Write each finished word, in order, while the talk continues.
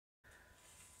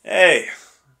Hey,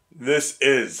 this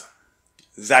is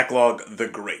Zacklog the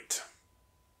Great.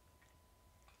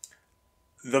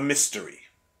 The Mystery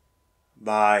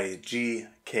by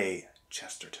G.K.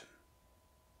 Chesterton.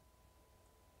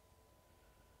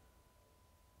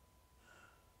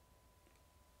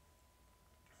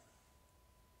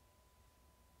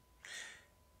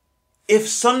 If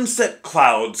sunset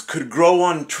clouds could grow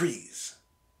on trees,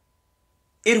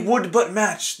 it would but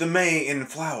match the May in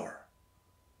flower.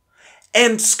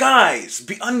 And skies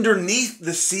be underneath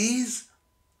the seas,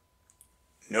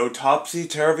 no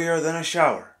topsy-turvier than a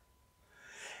shower.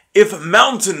 If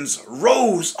mountains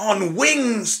rose on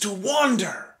wings to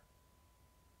wander,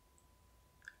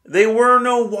 they were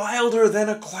no wilder than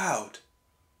a cloud.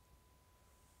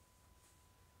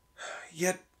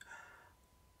 Yet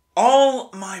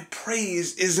all my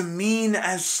praise is mean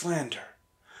as slander,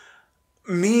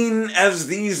 mean as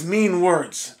these mean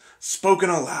words spoken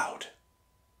aloud.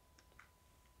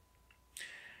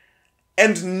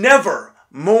 And never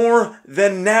more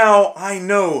than now I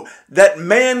know that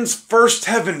man's first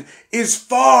heaven is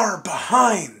far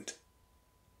behind.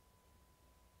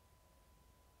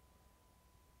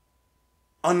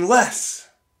 Unless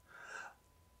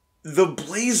the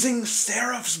blazing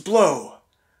seraph's blow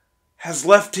has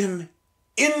left him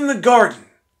in the garden,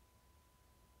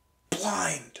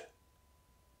 blind.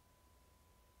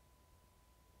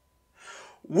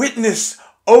 Witness,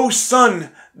 O sun,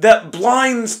 that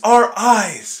blinds our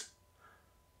eyes,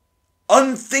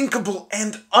 unthinkable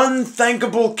and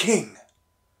unthankable King,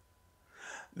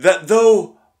 that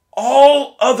though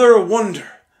all other wonder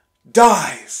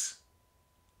dies,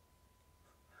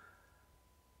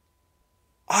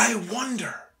 I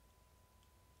wonder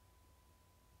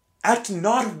at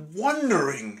not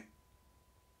wondering